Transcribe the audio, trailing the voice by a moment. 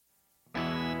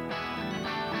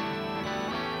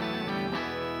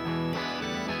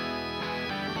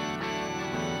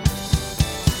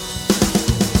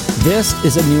This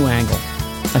is A New Angle,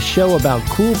 a show about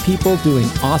cool people doing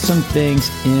awesome things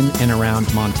in and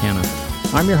around Montana.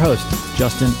 I'm your host,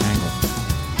 Justin Angle.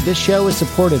 This show is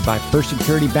supported by First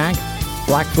Security Bank,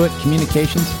 Blackfoot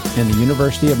Communications, and the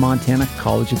University of Montana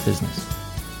College of Business.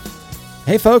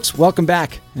 Hey folks, welcome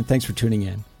back, and thanks for tuning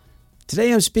in.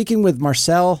 Today I'm speaking with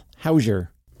Marcel Huijser.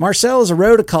 Marcel is a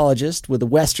road ecologist with the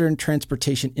Western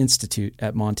Transportation Institute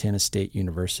at Montana State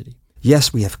University.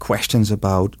 Yes, we have questions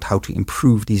about how to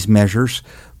improve these measures,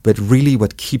 but really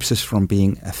what keeps us from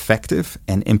being effective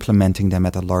and implementing them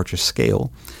at a larger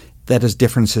scale, that is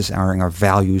differences are in our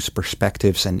values,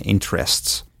 perspectives, and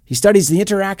interests. He studies the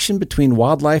interaction between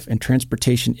wildlife and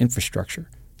transportation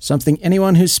infrastructure, something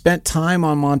anyone who's spent time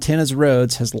on Montana's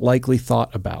roads has likely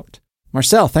thought about.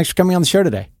 Marcel, thanks for coming on the show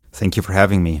today. Thank you for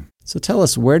having me. So tell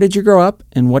us, where did you grow up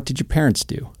and what did your parents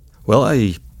do? Well,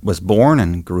 I was born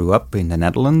and grew up in the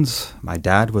Netherlands. My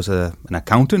dad was an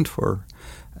accountant for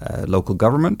local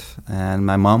government, and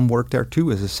my mom worked there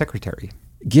too as a secretary.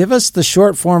 Give us the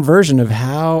short form version of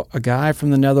how a guy from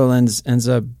the Netherlands ends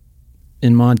up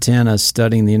in Montana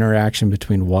studying the interaction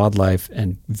between wildlife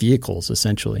and vehicles,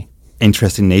 essentially.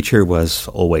 Interest in nature was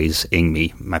always in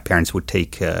me. My parents would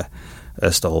take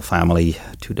us, the whole family,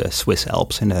 to the Swiss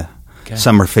Alps in the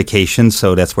summer vacation,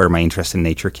 so that's where my interest in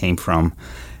nature came from.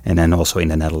 And then also in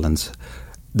the Netherlands.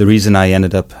 The reason I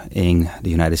ended up in the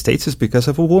United States is because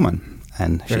of a woman.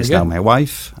 And she's now my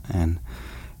wife, and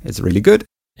it's really good.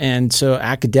 And so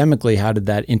academically, how did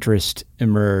that interest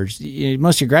emerge?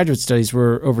 Most of your graduate studies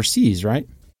were overseas, right?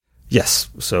 Yes.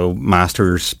 So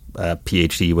master's,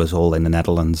 PhD was all in the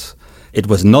Netherlands. It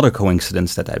was not a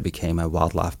coincidence that I became a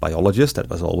wildlife biologist. That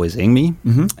was always in me.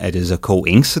 Mm-hmm. It is a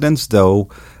coincidence, though,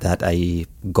 that I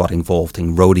got involved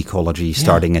in road ecology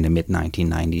starting in the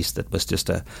mid-1990s. That was just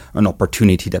an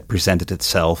opportunity that presented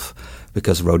itself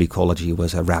because road ecology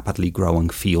was a rapidly growing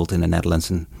field in the Netherlands.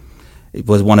 And it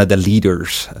was one of the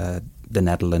leaders, the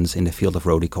Netherlands, in the field of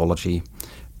road ecology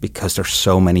because there's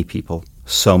so many people,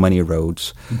 so many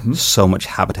roads, so much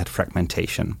habitat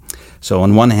fragmentation. So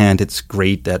on one hand, it's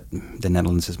great that the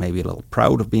Netherlands is maybe a little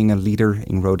proud of being a leader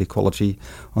in road ecology.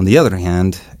 On the other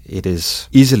hand, it is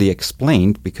easily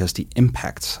explained because the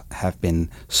impacts have been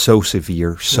so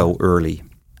severe so early.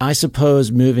 I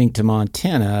suppose moving to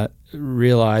Montana,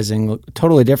 realizing a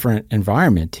totally different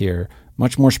environment here,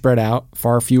 much more spread out,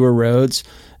 far fewer roads,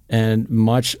 and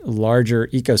much larger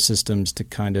ecosystems to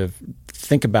kind of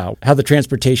think about how the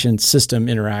transportation system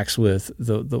interacts with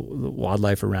the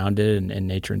wildlife around it and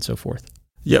nature and so forth.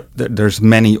 Yep, there's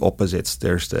many opposites.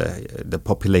 There's the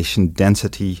population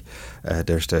density,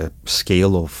 there's the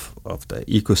scale of the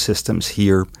ecosystems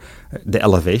here, the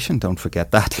elevation, don't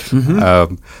forget that.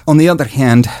 Mm-hmm. On the other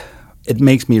hand, it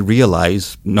makes me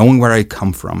realize, knowing where I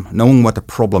come from, knowing what the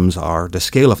problems are, the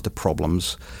scale of the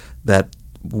problems, that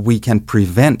we can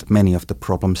prevent many of the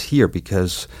problems here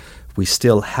because we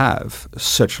still have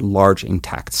such large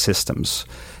intact systems.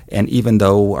 And even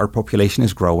though our population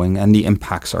is growing and the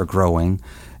impacts are growing,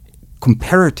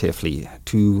 comparatively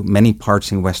to many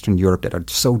parts in Western Europe that are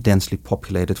so densely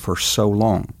populated for so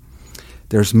long,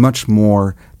 there's much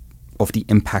more of the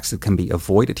impacts that can be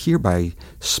avoided here by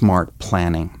smart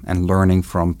planning and learning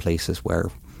from places where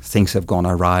things have gone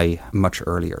awry much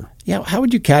earlier. Yeah, how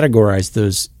would you categorize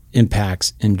those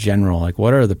impacts in general? Like,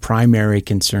 what are the primary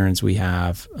concerns we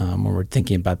have when we're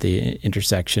thinking about the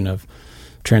intersection of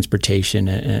transportation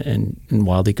and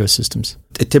wild ecosystems?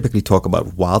 I typically talk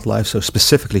about wildlife, so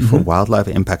specifically for wildlife,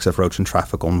 impacts of roads and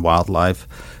traffic on wildlife.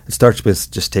 It starts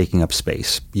with just taking up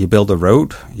space. You build a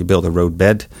road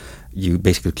bed, you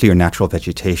basically clear natural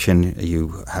vegetation,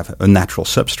 you have a natural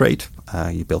substrate,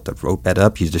 you build that road bed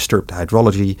up, you disturb the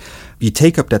hydrology, you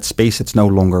take up that space, it's no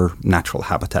longer natural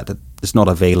habitat. It's not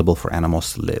available for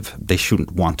animals to live. They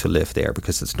shouldn't want to live there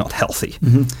because it's not healthy.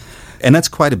 Mm-hmm. And that's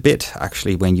quite a bit,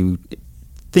 actually, when you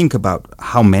think about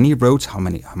how many roads, how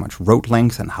much road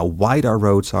length and how wide our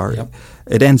roads are. Yep.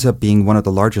 It ends up being one of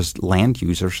the largest land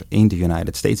users in the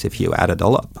United States if you add it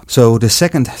all up. So the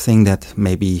second thing that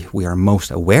maybe we are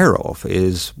most aware of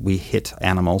is we hit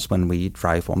animals when we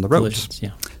drive on the roads.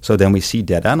 Yeah. So then we see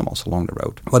dead animals along the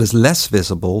road. What is less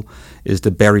visible is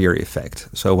the barrier effect.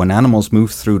 So when animals move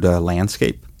through the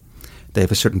landscape, they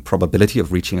have a certain probability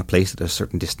of reaching a place at a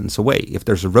certain distance away. If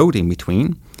there's a road in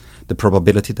between, the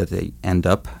probability that they end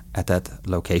up at that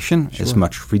location is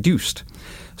much reduced.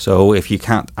 So if you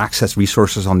can't access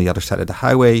resources on the other side of the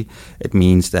highway, it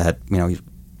means that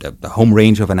the home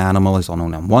range of an animal is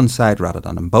only on one side rather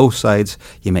than on both sides.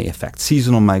 You may affect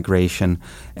seasonal migration,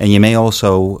 and you may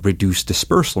also reduce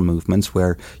dispersal movements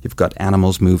where you've got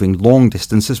animals moving long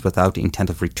distances without the intent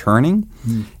of returning.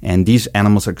 And these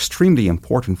animals are extremely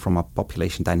important from a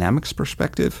population dynamics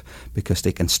perspective because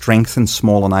they can strengthen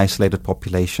small and isolated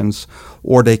populations,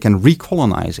 or they can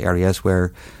recolonize areas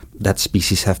where that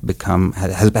species has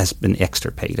been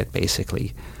extirpated,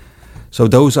 basically. So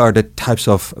those are the types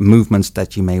of movements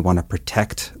that you may want to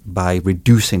protect by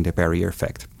reducing the barrier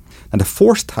effect. And the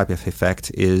fourth type of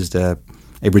effect is a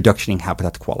reduction in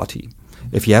habitat quality.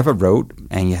 If you have a road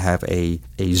and you have a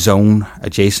zone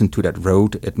adjacent to that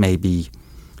road, it may be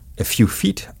a few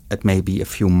feet, it may be a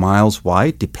few miles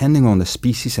wide, depending on the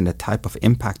species and the type of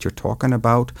impact you're talking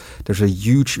about. There's a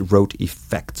huge road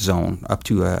effect zone up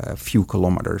to a few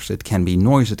kilometers. It can be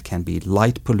noise, it can be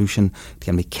light pollution, it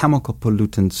can be chemical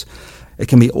pollutants. It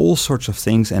can be all sorts of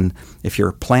things, and if you're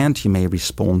a plant, you may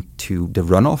respond to the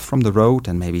runoff from the road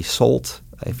and maybe salt.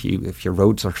 If your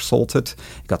roads are salted,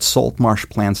 you've got salt marsh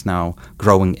plants now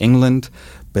growing inland.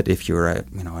 But if you're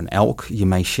an elk, you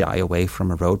may shy away from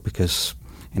a road because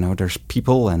there's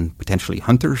people and potentially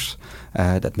hunters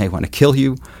that may want to kill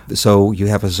you. So you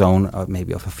have a zone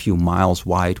maybe of a few miles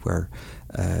wide where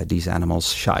these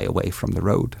animals shy away from the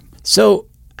road. So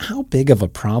how big of a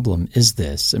problem is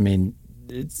this? I mean,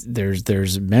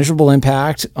 there's measurable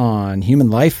impact on human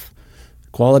life,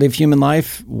 quality of human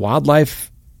life,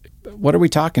 wildlife. What are we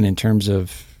talking in terms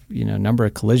of number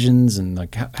of collisions and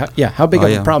how big of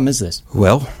a problem is this?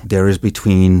 Well, there is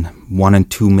between 1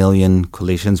 and 2 million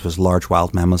collisions with large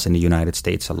wild mammals in the United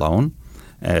States alone,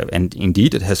 and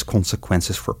indeed it has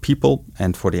consequences for people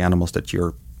and for the animals that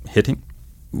you're hitting.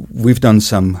 We've done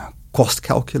some cost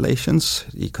calculations,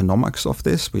 the economics of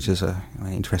this, which is an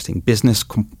interesting business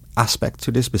aspect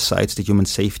to this besides the human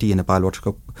safety and the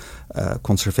biological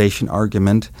conservation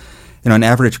argument. An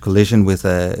average collision with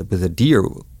a deer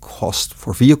cost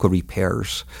for vehicle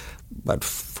repairs about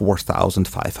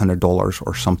 $4,500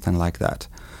 or something like that.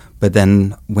 But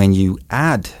then when you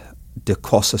add the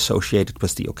costs associated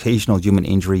with the occasional human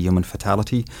injury, human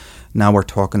fatality, now we're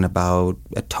talking about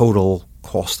a total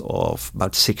cost of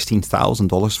about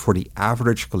 $16,000 for the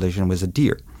average collision with a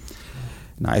deer.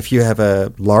 Now, if you have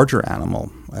a larger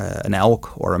animal, an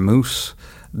elk or a moose,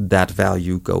 that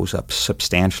value goes up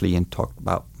substantially and talk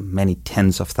about many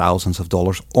tens of thousands of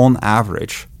dollars on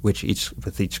average with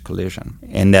each collision.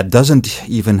 And that doesn't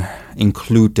even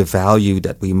include the value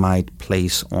that we might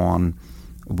place on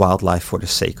wildlife for the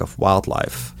sake of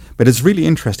wildlife. But it's really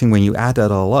interesting when you add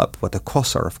that all up, what the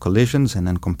costs are of collisions, and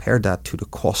then compare that to the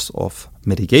cost of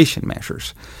mitigation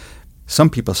measures. Some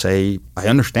people say, I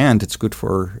understand it's good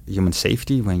for human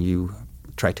safety when you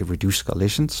try to reduce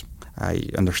collisions. I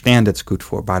understand it's good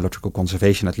for biological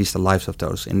conservation, at least the lives of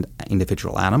those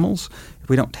individual animals, if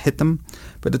we don't hit them.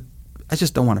 But I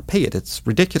just don't want to pay it. It's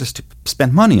ridiculous to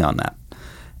spend money on that.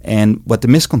 And what the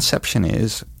misconception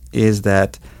is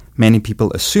that many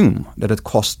people assume that it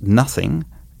costs nothing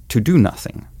to do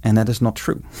nothing, and that is not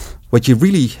true. What you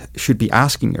really should be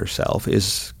asking yourself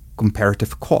is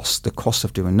comparative cost, the cost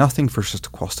of doing nothing versus the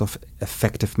cost of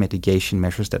effective mitigation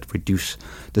measures that reduce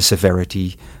the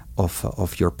severity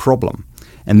of your problem.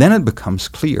 And then it becomes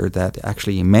clear that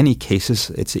actually in many cases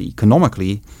it's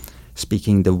economically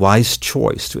speaking the wise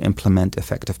choice to implement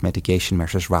effective mitigation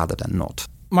measures rather than not.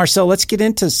 Marcel, let's get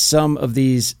into some of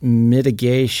these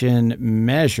mitigation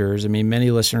measures. I mean,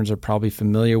 many listeners are probably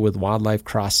familiar with wildlife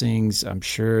crossings. I'm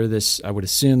sure I would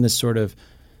assume this sort of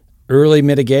early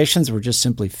mitigations were just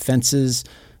simply fences.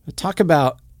 Talk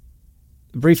about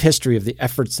a brief history of the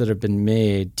efforts that have been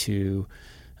made to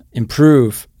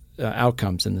improve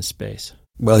outcomes in this space.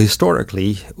 Well,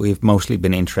 historically, we've mostly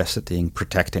been interested in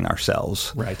protecting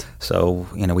ourselves. Right. So,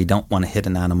 we don't want to hit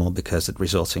an animal because it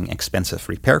results in expensive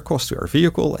repair costs to our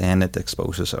vehicle and it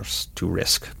exposes us to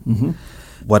risk. Mm-hmm.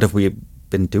 What have we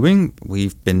been doing?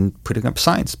 We've been putting up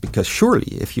signs because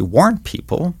surely if you warn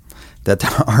people that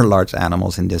there are large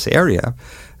animals in this area,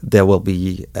 there will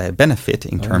be a benefit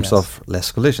in terms of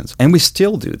less collisions. And we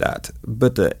still do that.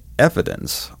 But the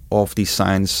evidence of these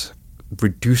signs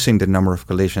reducing the number of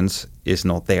collisions is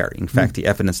not there. In fact, the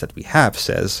evidence that we have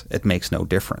says it makes no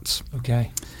difference.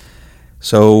 Okay.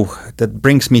 So that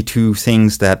brings me to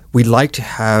things that we like to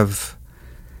have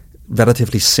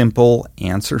relatively simple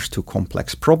answers to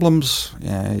complex problems.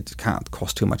 It can't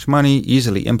cost too much money,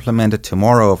 easily implemented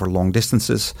tomorrow over long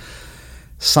distances.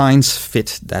 Signs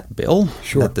fit that bill,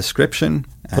 that description.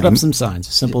 Put up some signs,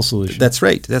 a simple solution. That's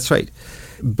right.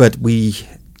 But we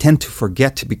tend to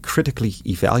forget to be critically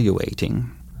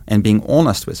evaluating and being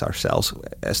honest with ourselves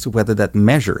as to whether that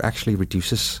measure actually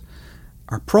reduces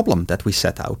our problem that we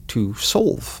set out to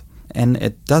solve. And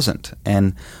it doesn't.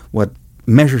 And what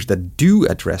measures that do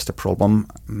address the problem,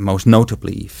 most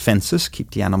notably fences,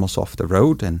 keep the animals off the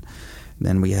road, and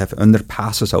then we have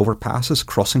underpasses, overpasses,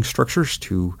 crossing structures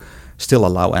to still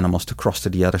allow animals to cross to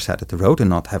the other side of the road and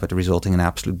not have it resulting in an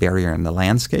absolute barrier in the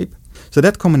landscape. So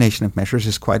that combination of measures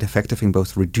is quite effective in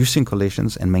both reducing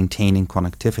collisions and maintaining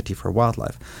connectivity for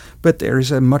wildlife. But there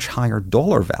is a much higher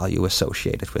dollar value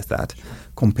associated with that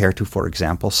compared to, for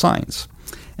example, signs.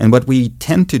 And what we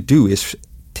tend to do is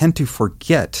tend to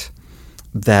forget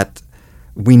that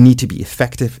we need to be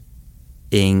effective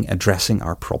in addressing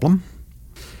our problem.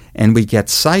 And we get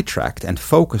sidetracked and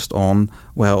focused on,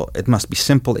 well, it must be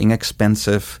simple,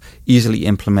 inexpensive, easily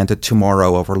implemented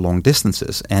tomorrow over long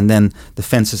distances. And then the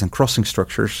fences and crossing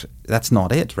structures, that's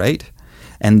not it, right?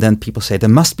 And then people say there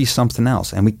must be something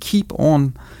else. And we keep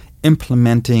on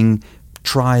implementing,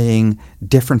 trying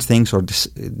different things or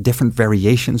different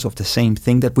variations of the same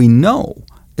thing that we know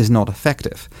is not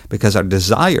effective because our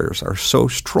desires are so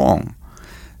strong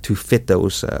to fit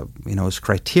those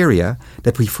criteria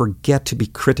that we forget to be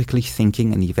critically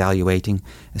thinking and evaluating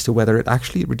as to whether it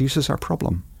actually reduces our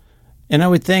problem. And I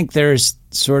would think there's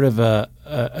sort of a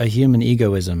human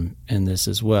egoism in this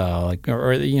as well,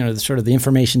 or sort of the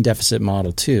information deficit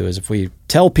model too. Is if we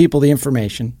tell people the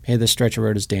information, hey, this stretch of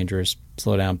road is dangerous,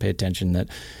 slow down, pay attention. That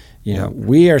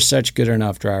we are such good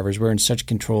enough drivers, we're in such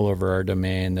control over our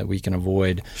domain that we can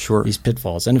avoid these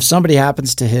pitfalls. And if somebody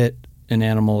happens to hit an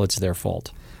animal, it's their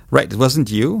fault. Right, it wasn't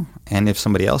you, and if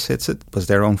somebody else hits it, it was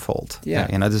their own fault. Yeah,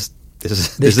 this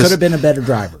could have been a better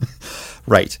driver.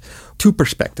 Right. Two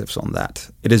perspectives on that.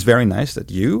 It is very nice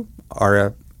that you are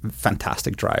a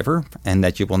fantastic driver and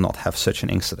that you will not have such an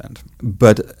incident.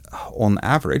 But on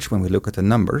average, when we look at the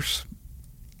numbers,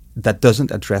 that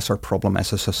doesn't address our problem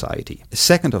as a society.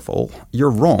 Second of all,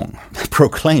 you're wrong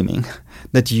proclaiming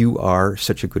that you are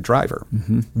such a good driver.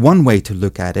 Mm-hmm. One way to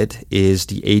look at it is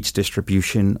the age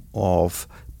distribution of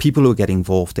people who get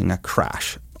involved in a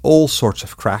crash. All sorts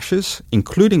of crashes,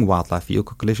 including wildlife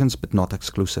vehicle collisions, but not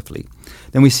exclusively.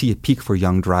 Then we see a peak for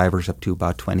young drivers up to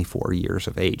about 24 years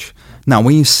of age. Now,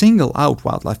 when you single out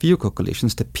wildlife vehicle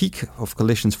collisions, the peak of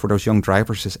collisions for those young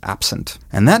drivers is absent.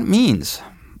 And that means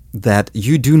that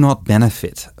you do not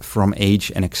benefit from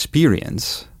age and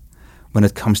experience when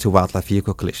it comes to wildlife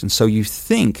vehicle collisions. So you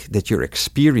think that your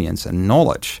experience and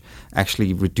knowledge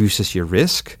actually reduces your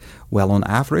risk. Well, on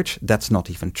average, that's not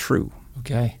even true.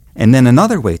 Okay. And then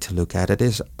another way to look at it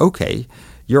is, okay,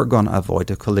 you're going to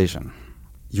avoid a collision.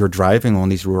 You're driving on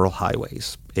these rural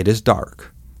highways. It is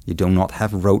dark. You do not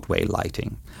have roadway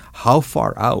lighting. How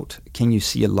far out can you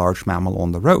see a large mammal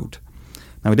on the road?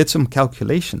 Now, we did some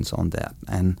calculations on that.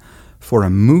 And for a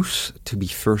moose to be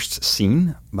first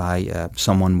seen by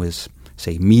someone with,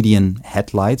 say, median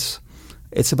headlights,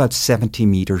 it's about 70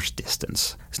 meters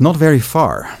distance. It's not very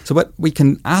far. So what we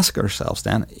can ask ourselves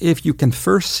then, if you can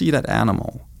first see that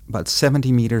animal about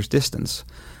 70 meters distance,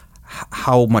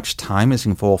 how much time is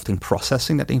involved in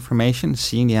processing that information,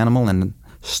 seeing the animal and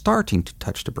starting to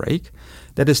touch the brake?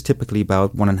 That is typically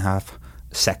about 1.5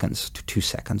 seconds to 2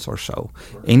 seconds or so.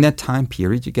 Right. In that time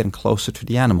period, you're getting closer to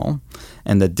the animal,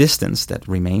 and the distance that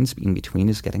remains in between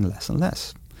is getting less and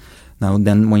less. Now,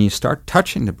 then when you start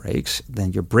touching the brakes,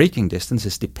 then your braking distance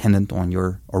is dependent on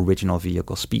your original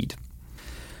vehicle speed.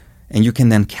 And you can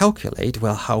then calculate,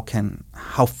 well,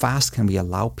 how fast can we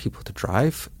allow people to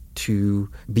drive to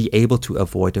be able to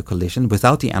avoid a collision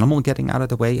without the animal getting out of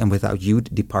the way and without you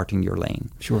departing your lane?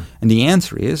 Sure. And the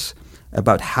answer is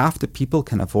about half the people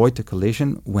can avoid the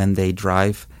collision when they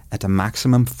drive at a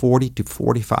maximum 40 to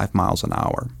 45 miles an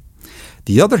hour.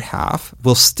 The other half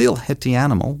will still hit the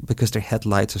animal because their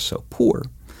headlights are so poor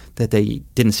that they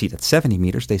didn't see it at 70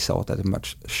 meters, they saw it at a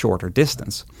much shorter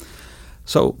distance.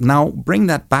 So now bring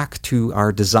that back to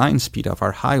our design speed of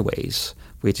our highways,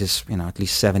 which is at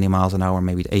least 70 miles an hour,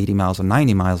 maybe 80 miles or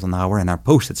 90 miles an hour, and our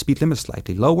posted speed limit is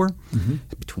slightly lower,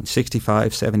 between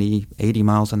 65, 70, 80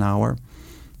 miles an hour.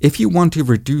 If you want to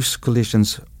reduce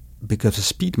collisions because of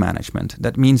speed management,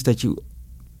 that means that you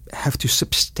have to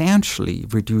substantially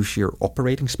reduce your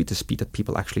operating speed, the speed that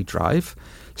people actually drive,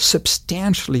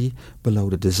 substantially below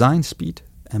the design speed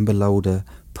and below the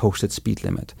posted speed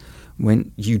limit.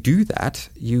 When you do that,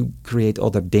 you create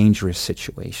other dangerous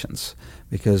situations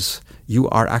because you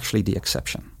are actually the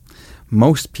exception.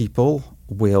 Most people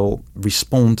will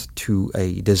respond to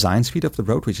a design speed of the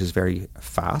road, which is very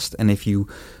fast. And if you,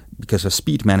 because of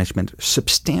speed management,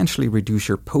 substantially reduce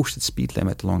your posted speed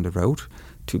limit along the road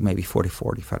to maybe 40,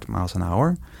 45 miles an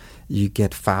hour, you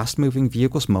get fast-moving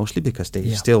vehicles mostly because they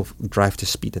still drive the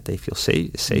speed that they feel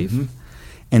safe.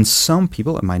 And some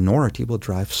people, a minority, will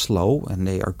drive slow, and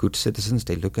they are good citizens.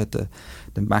 They look at the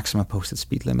maximum posted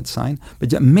speed limit sign.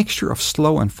 But a mixture of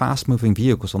slow and fast-moving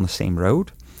vehicles on the same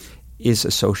road is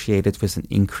associated with an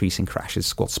increase in crashes.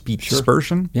 It's called speed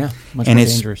dispersion. Yeah, much more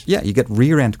dangerous. Yeah, you get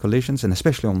rear-end collisions, and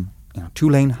especially on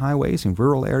two-lane highways in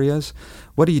rural areas.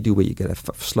 What do you do when you get a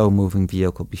slow-moving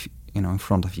vehicle in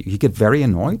front of you? You get very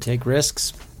annoyed. Take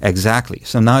risks. Exactly.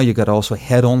 So now you got also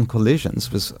head-on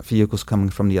collisions with vehicles coming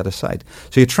from the other side.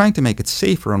 So you're trying to make it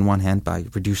safer on one hand by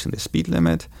reducing the speed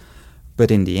limit,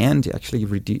 but in the end, you actually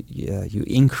you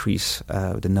increase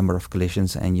the number of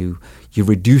collisions, and you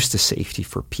reduce the safety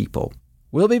for people.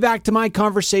 We'll be back to my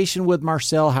conversation with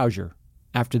Marcel Huijser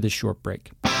after this short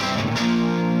break.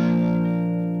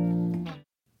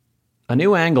 A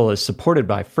New Angle is supported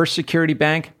by First Security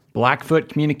Bank, Blackfoot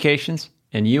Communications,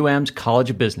 and UM's College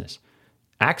of Business.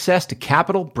 Access to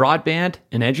capital, broadband,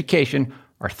 and education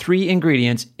are 3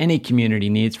 ingredients any community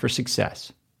needs for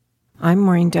success. I'm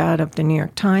Maureen Dowd of the New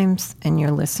York Times, and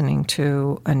you're listening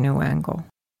to A New Angle.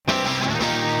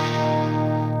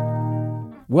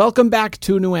 Welcome back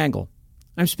to A New Angle.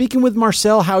 I'm speaking with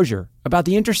Marcel Huijser about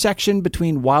the intersection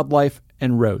between wildlife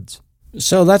and roads.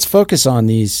 So let's focus on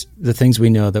the things we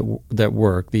know that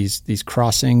work, these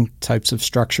crossing types of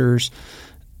structures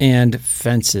and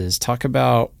fences. Talk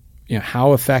about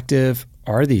how effective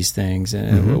are these things,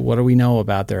 and what do we know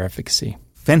about their efficacy?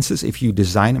 Fences, if you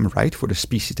design them right for the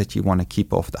species that you want to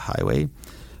keep off the highway,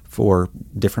 for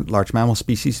different large mammal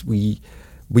species, we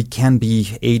can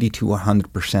be 80 to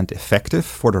 100% effective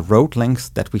for the road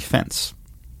length that we fence.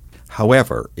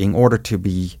 However, in order to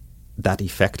be that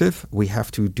effective, we have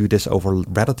to do this over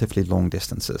relatively long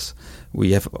distances.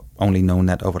 We have only known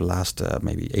that over the last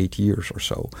maybe 8 years or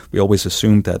so. We always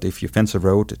assumed that if you fence a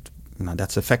road,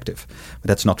 that's effective. But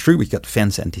that's not true. We got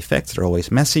fence end effects. They're always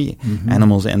messy.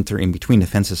 Animals enter in between the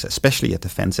fences, especially at the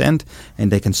fence end,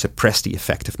 and they can suppress the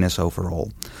effectiveness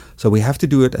overall. So we have to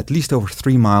do it at least over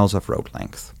 3 miles of road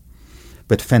length.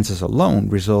 But fences alone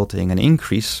result in an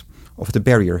increase of the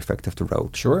barrier effect of the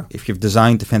road. Sure. If you've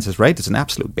designed the fences right, it's an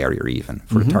absolute barrier even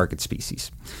for the target species.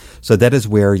 So that is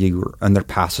where your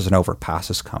underpasses and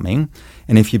overpasses come in.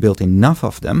 And if you build enough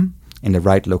of them in the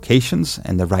right locations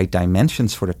and the right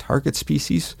dimensions for the target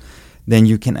species, then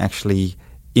you can actually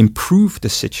improve the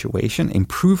situation,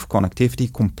 improve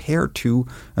connectivity compared to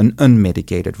an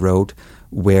unmitigated road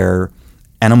where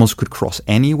animals could cross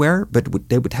anywhere, but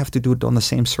they would have to do it on the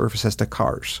same surface as the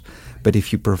cars. But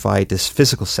if you provide this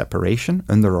physical separation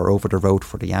under or over the road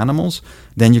for the animals,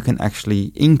 then you can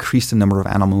actually increase the number of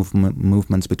animal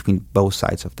movements between both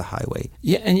sides of the highway.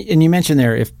 Yeah, and you mentioned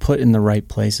there, if put in the right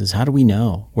places, how do we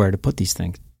know where to put these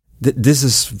things? This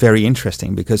is very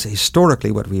interesting because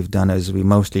historically what we've done is we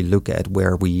mostly look at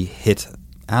where we hit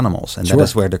animals, and that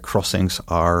is where the crossings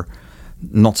are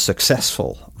not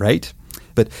successful, right?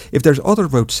 But if there's other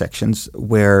road sections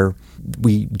where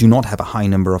we do not have a high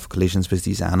number of collisions with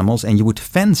these animals, and you would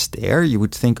fence there, you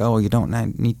would think, you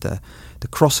don't need the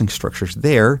crossing structures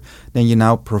there, then you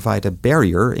now provide a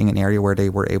barrier in an area where they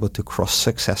were able to cross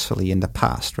successfully in the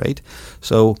past, right?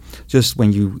 So just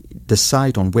when you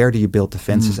decide on where do you build the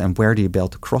fences and where do you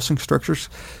build the crossing structures,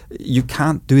 you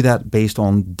can't do that based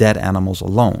on dead animals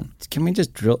alone. Can we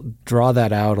just draw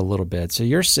that out a little bit? So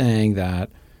you're saying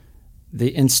that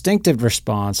the instinctive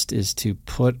response is to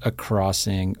put a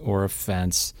crossing or a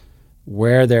fence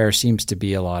where there seems to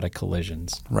be a lot of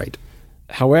collisions. Right.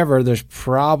 However, there's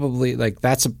probably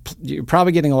you're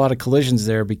probably getting a lot of collisions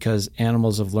there because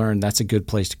animals have learned that's a good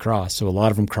place to cross. So a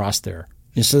lot of them cross there.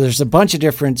 And so there's a bunch of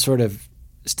different sort of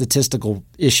statistical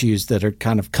issues that are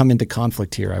kind of come into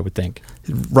conflict here, I would think.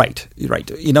 Right.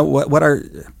 What our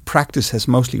practice has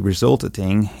mostly resulted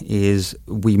in is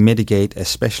we mitigate,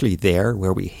 especially there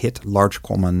where we hit large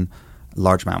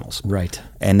mammals. Right.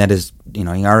 And that is, in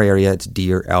our area, it's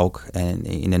deer, elk, and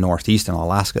in the Northeast and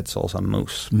Alaska, it's also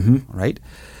moose, right?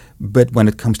 But when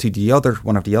it comes to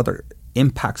one of the other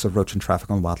impacts of roads and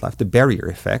traffic on wildlife, the barrier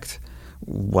effect,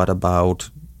 what about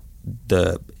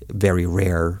the very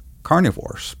rare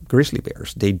carnivores, grizzly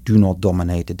bears? They do not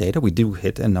dominate the data. We do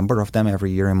hit a number of them every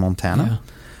year in Montana,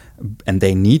 and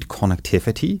they need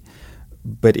connectivity.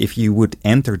 But if you would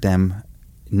enter them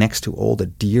next to all the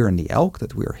deer and the elk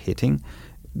that we are hitting,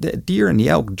 the deer and the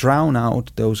elk drown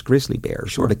out those grizzly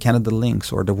bears or the Canada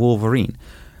lynx or the wolverine.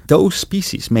 Those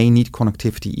species may need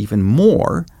connectivity even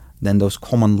more than those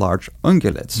common large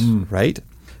ungulates, right?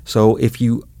 So if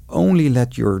you only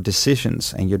let your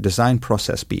decisions and your design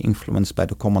process be influenced by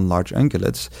the common large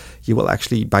ungulates, you will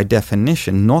actually, by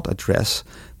definition, not address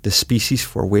the species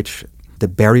for which the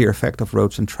barrier effect of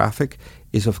roads and traffic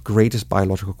is of greatest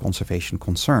biological conservation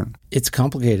concern. It's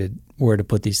complicated where to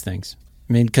put these things.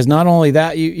 I mean, because not only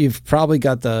that, you've probably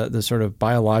got the sort of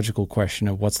biological question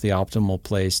of what's the optimal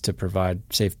place to provide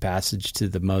safe passage to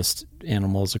the most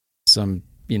animals, some,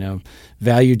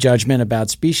 value judgment about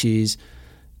species.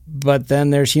 But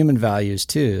then there's human values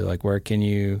too. Like where can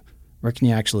you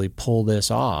actually pull this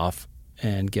off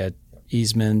and get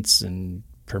easements and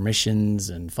permissions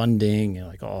and funding? And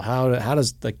like, how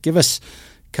does give us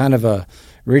kind of a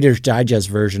Reader's Digest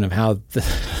version of how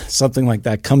something like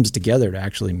that comes together to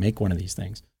actually make one of these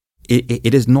things?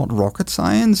 It is not rocket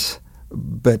science,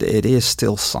 but it is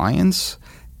still science,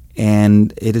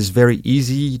 and it is very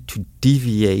easy to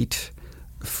deviate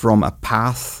from a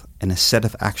path and a set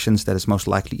of actions that is most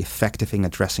likely effective in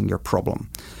addressing your problem.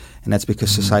 And that's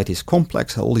because society is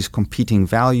complex, all these competing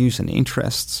values and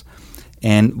interests.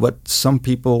 And what some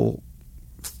people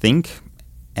think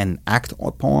and act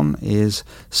upon is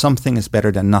something is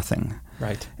better than nothing.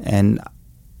 Right. And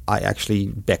I actually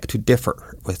beg to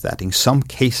differ with that. In some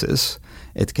cases,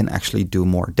 it can actually do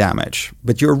more damage.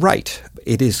 But you're right.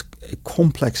 It is a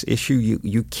complex issue.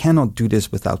 You cannot do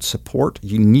this without support.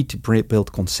 You need to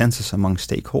build consensus among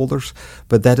stakeholders.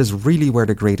 But that is really where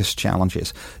the greatest challenge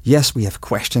is. Yes, we have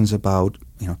questions about,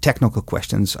 technical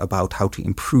questions about how to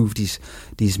improve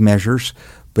these measures.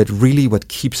 But really what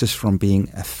keeps us from being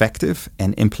effective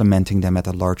and implementing them at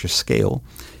a larger scale,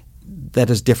 that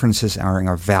is differences are in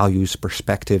our values,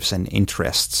 perspectives, and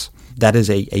interests. That is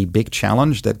a big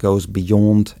challenge that goes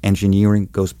beyond engineering,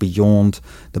 goes beyond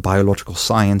the biological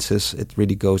sciences. It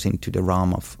really goes into the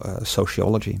realm of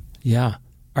sociology. Yeah.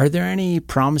 Are there any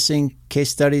promising case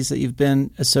studies that you've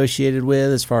been associated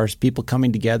with as far as people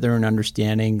coming together and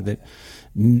understanding that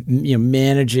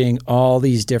managing all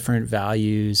these different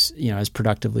values, as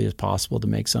productively as possible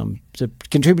to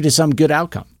contribute to some good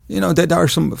outcome? There are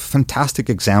some fantastic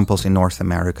examples in North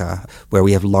America where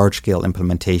we have large-scale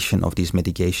implementation of these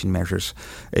mitigation measures.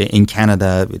 In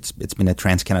Canada, it's been a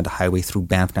Trans-Canada Highway through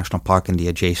Banff National Park and the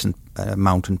adjacent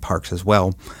mountain parks as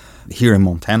well. Here in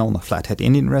Montana on the Flathead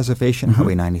Indian Reservation,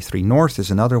 Highway 93 North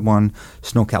is another one.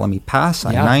 Snoqualmie Pass,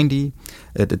 I-90.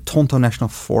 The Tonto National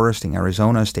Forest in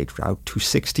Arizona, State Route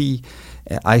 260.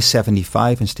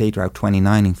 I-75 and State Route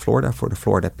 29 in Florida for the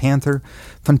Florida Panther.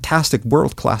 Fantastic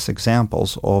world-class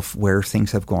examples of where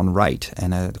things have gone right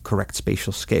and at a correct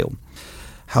spatial scale.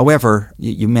 However,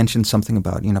 you mentioned something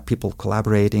about people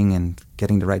collaborating and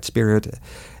getting the right spirit.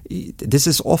 This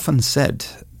is often said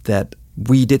that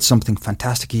we did something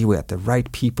fantastic here. We had the right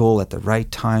people at the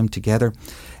right time together.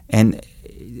 And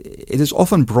it is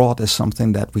often brought as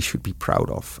something that we should be proud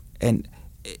of. And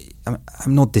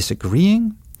I'm not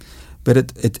disagreeing, but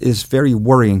it is very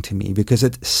worrying to me because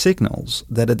it signals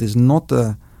that it is not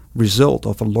the result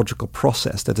of a logical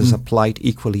process that is applied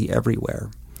equally everywhere.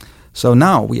 So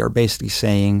now we are basically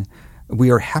saying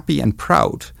we are happy and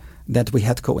proud that we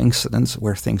had coincidence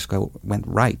where things went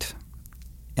right.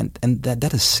 And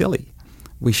that is silly.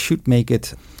 We should make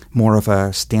it more of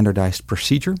a standardized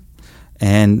procedure,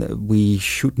 and we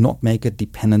should not make it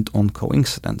dependent on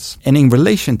coincidence. And in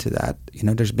relation to that,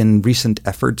 there's been recent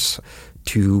efforts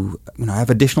to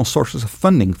have additional sources of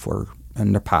funding for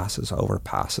underpasses,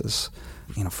 overpasses.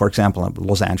 For example, in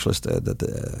Los Angeles,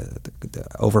 the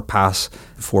overpass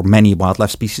for many wildlife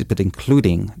species, but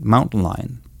including mountain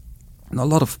lion. And a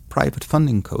lot of private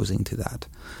funding goes into that.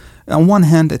 On one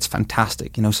hand, it's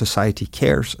fantastic. Society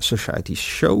cares, society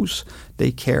shows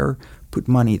they care, put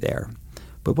money there.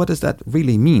 But what does that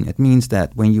really mean? It means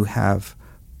that when you have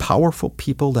powerful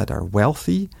people that are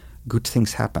wealthy, good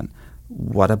things happen.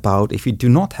 What about if you do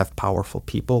not have powerful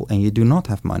people and you do not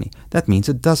have money? That means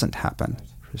it doesn't happen.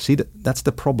 See, that's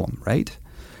the problem, right?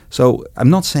 So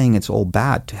I'm not saying it's all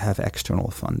bad to have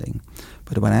external funding.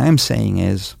 But what I am saying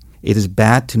is it is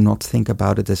bad to not think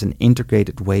about it as an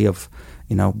integrated way of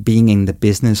being in the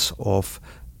business of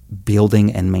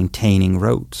building and maintaining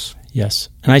roads. Yes.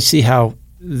 And I see how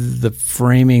the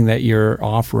framing that you're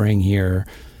offering here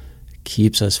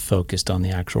keeps us focused on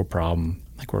the actual problem.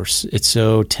 It's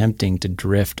so tempting to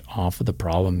drift off of the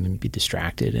problem and be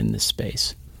distracted in this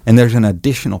space. And there's an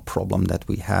additional problem that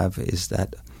we have is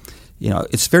that,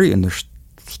 it's very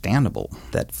understandable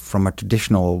that from a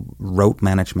traditional road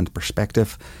management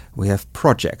perspective, we have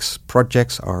projects.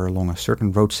 Projects are along a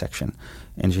certain road section.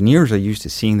 Engineers are used to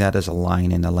seeing that as a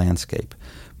line in the landscape.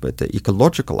 But the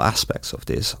ecological aspects of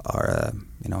this are,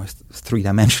 a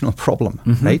three-dimensional problem,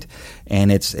 right?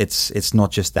 And it's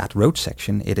not just that road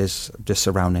section; it is the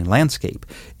surrounding landscape.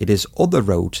 It is other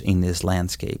roads in this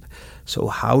landscape. So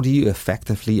how do you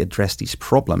effectively address these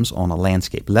problems on a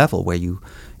landscape level, where you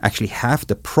actually have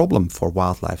the problem for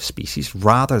wildlife species,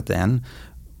 rather than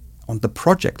on the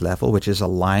project level, which is a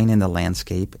line in the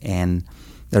landscape, and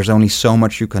there's only so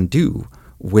much you can do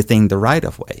within the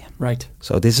right-of-way. Right.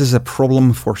 So this is a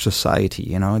problem for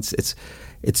society.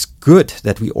 It's good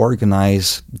that we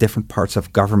organize different parts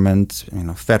of government,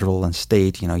 federal and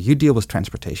state. You deal with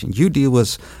transportation, you deal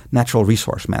with natural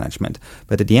resource management.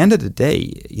 But at the end of the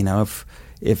day,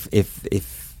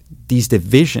 if these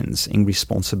divisions in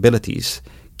responsibilities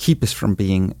keep us from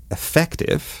being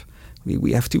effective,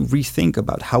 we have to rethink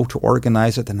about how to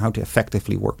organize it and how to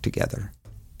effectively work together.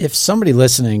 If somebody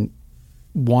listening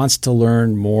wants to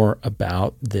learn more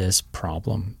about this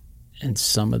problem and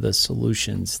some of the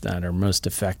solutions that are most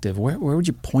effective, where would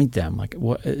you point them? Like,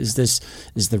 what is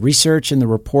the research and the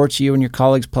reports you and your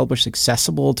colleagues publish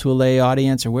accessible to a lay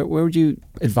audience, or where would you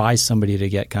advise somebody to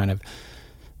get kind of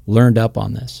learned up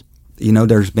on this?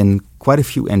 There's been quite a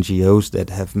few NGOs that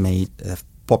have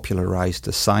popularized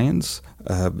the science.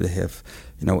 They have,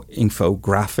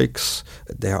 infographics.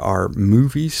 There are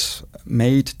movies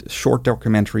made, short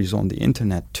documentaries on the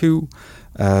internet too,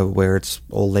 where it's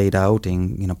all laid out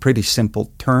in pretty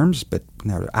simple terms, but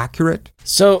they're accurate.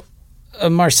 So,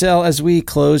 Marcel, as we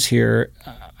close here,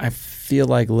 I feel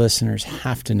like listeners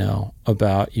have to know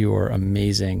about your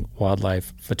amazing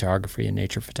wildlife photography and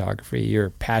nature photography. You're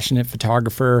a passionate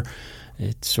photographer.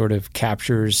 It sort of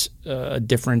captures a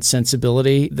different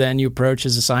sensibility than you approach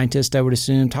as a scientist, I would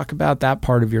assume. Talk about that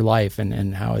part of your life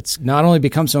and how it's not only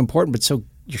become so important, but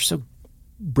you're so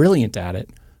brilliant at it.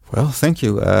 Well, thank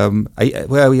you.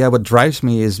 What drives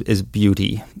me is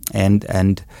beauty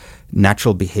and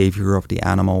natural behavior of the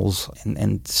animals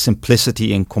and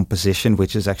simplicity in composition,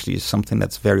 which is actually something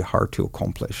that's very hard to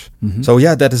accomplish. So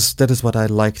that is what I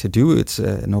like to do. It's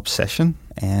an obsession,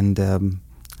 and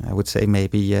I would say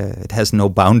maybe it has no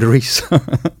boundaries.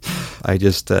 I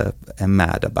just am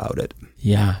mad about it.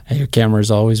 Yeah, and your camera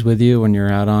is always with you when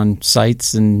you're out on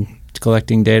sites and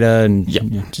collecting data, and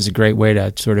just a great way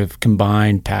to sort of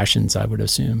combine passions, I would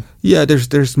assume. Yeah,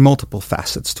 there's multiple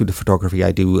facets to the photography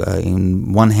I do.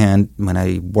 In one hand, when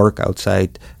I work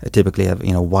outside, I typically have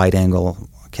wide-angle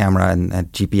camera and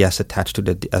GPS attached to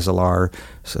the SLR,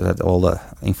 so that all the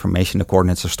information, the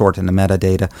coordinates, are stored in the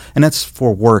metadata, and that's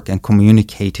for work and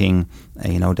communicating,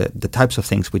 the types of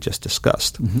things we just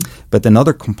discussed. But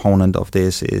another component of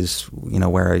this is,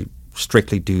 where I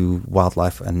strictly do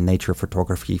wildlife and nature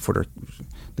photography for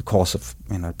the cause of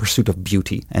pursuit of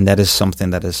beauty, and that is something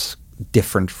that is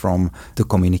different from the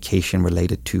communication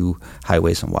related to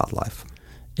highways and wildlife.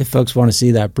 If folks want to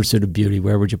see that pursuit of beauty,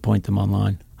 where would you point them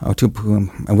online? To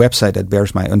a website that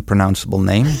bears my unpronounceable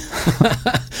name.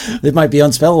 It might be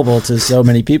unspellable to so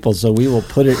many people, so we will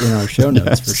put it in our show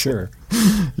notes for sure.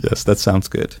 Yes, that sounds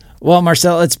good. Well,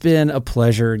 Marcel, it's been a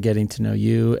pleasure getting to know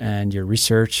you and your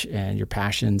research and your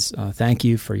passions. Thank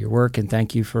you for your work, and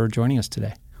thank you for joining us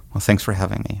today. Well, thanks for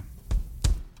having me.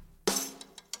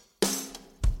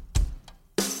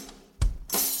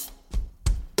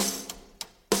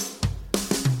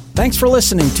 Thanks for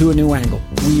listening to A New Angle.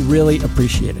 We really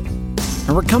appreciate it.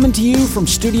 And we're coming to you from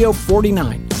Studio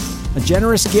 49, a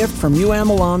generous gift from UM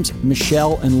alums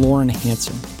Michelle and Lauren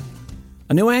Hansen.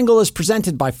 A New Angle is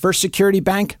presented by First Security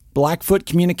Bank, Blackfoot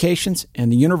Communications,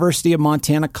 and the University of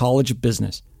Montana College of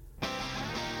Business.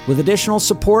 With additional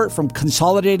support from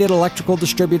Consolidated Electrical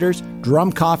Distributors,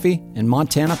 Drum Coffee, and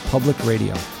Montana Public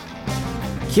Radio.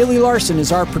 Keely Larson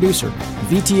is our producer.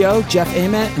 VTO, Jeff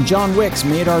Ament, and John Wicks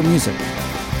made our music.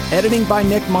 Editing by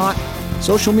Nick Mott,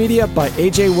 social media by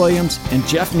AJ Williams, and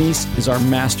Jeff Neese is our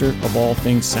master of all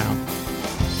things sound.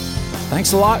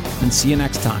 Thanks a lot, and see you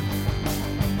next time.